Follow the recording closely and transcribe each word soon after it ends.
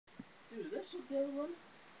shit still running?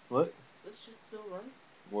 What? This shit still running?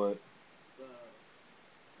 What? The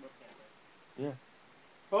webcam. Yeah.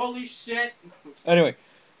 Holy shit! Anyway,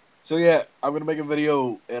 so yeah, I'm gonna make a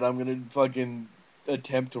video and I'm gonna fucking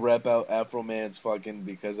attempt to rap out Afro Man's fucking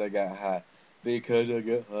because I got high. Because I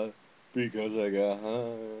got high. Because I got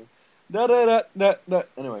high. Da da da da da.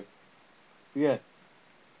 Anyway. So yeah.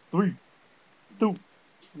 3, 2,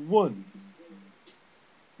 1.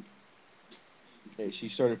 Hey, she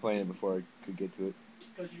started playing it before I could get to it.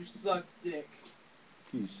 Cause you suck dick.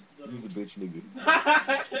 He's a bitch nigga.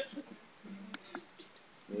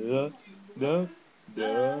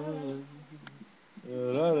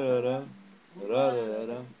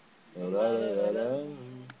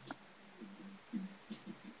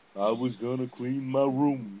 I was gonna clean my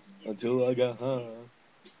room until I got high.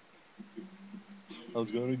 I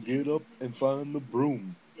was gonna get up and find the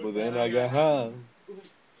broom, but then I got high.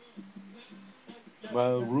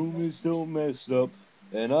 My room is still messed up,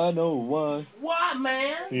 and I know why. Why,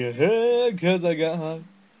 man? Yeah, cause I got high.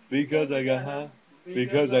 Because I got high.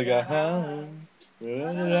 Because I got high. I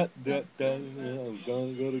was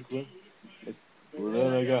gonna go to club. But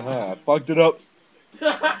then I got high. I fucked it up.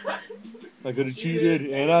 I could have cheated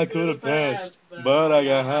and I could have passed, but I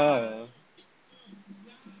got high.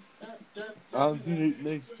 I'm it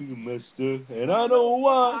next to the master, and I know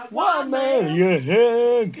why. Why, man?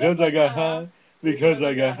 Yeah, cause I got high. Because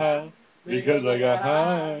I got high. Because I got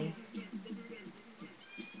high.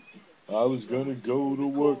 I was gonna go to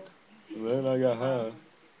work, and then I got high.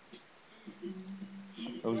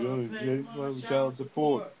 I was gonna get my child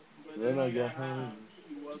support, and then I got high.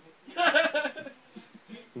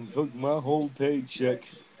 And took my whole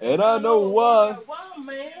paycheck, and I know why.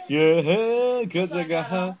 Yeah, cause I got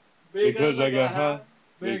high. Because I got high.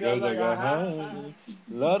 Because I got high.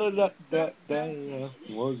 La da da da da da.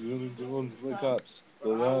 Was gonna go on the cops,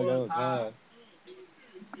 but I got high.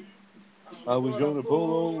 I was gonna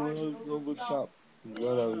pull over the shop,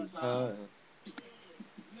 but I was high.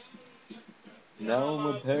 Now I'm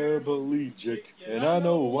a paraplegic, and I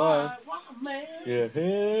know why.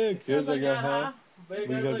 Yeah, cause I got high.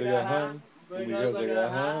 Because I got high. Because I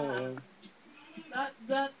got high.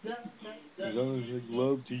 I'm gonna make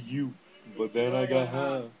love to you, but then I got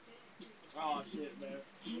high. Oh shit, man.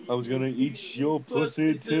 I was gonna eat your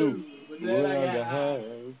pussy too, but then I got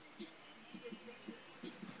high.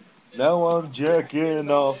 Now I'm jacking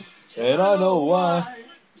off, and I know why.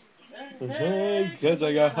 Hey, cause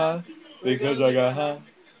I got high. Because I got high.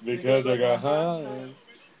 Because I got high.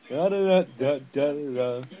 Da da da da da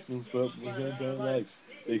da. Fuck me into life.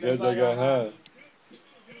 Because I got high.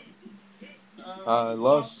 I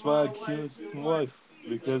lost my kid's wife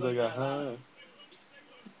because I got high.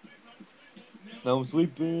 Now I'm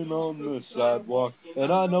sleeping on the sidewalk,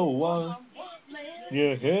 and I know why.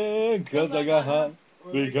 Yeah, cause I got high.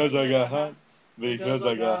 Because I got high. Because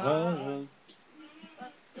I got high.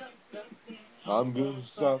 I'm gonna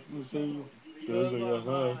stop the singing because I got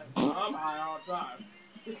high. I'm high all the time.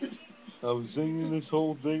 I'm singing this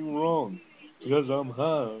whole thing wrong because I'm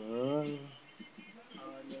high.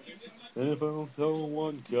 And if I don't sell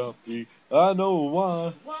one copy, I know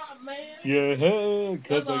why. Yeah,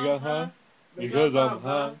 cause I got high. Because I'm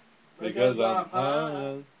high. Because I'm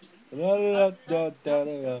high. Da da da da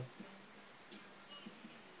da da.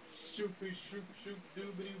 Shoopy shoop shoop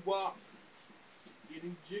doobity wop.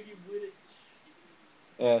 Getting jiggy with it.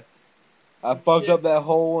 Yeah, I fucked up that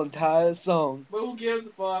whole entire song. But who gives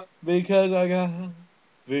a fuck? Because I got high.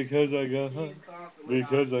 Because I got high.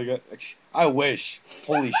 Because I got. I wish.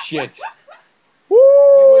 Holy shit. Woo!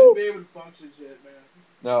 You wouldn't be able to function shit, man.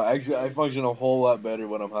 No, actually, I function a whole lot better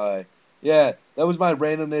when I'm high. Yeah, that was my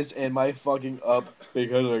randomness and my fucking up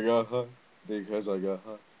because I got high. Because I got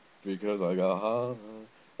high. Because I got high.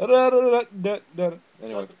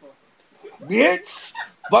 Anyway. Shut the fuck up. Bitch!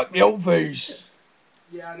 Fuck your face!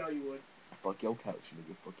 Yeah, I know you would. Fuck your couch,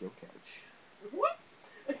 nigga. Fuck your couch. What?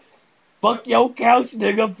 Fuck your couch,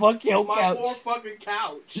 nigga. Fuck your My poor couch. fucking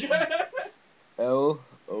couch. LOL.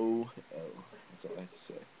 That's all I have to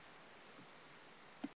say.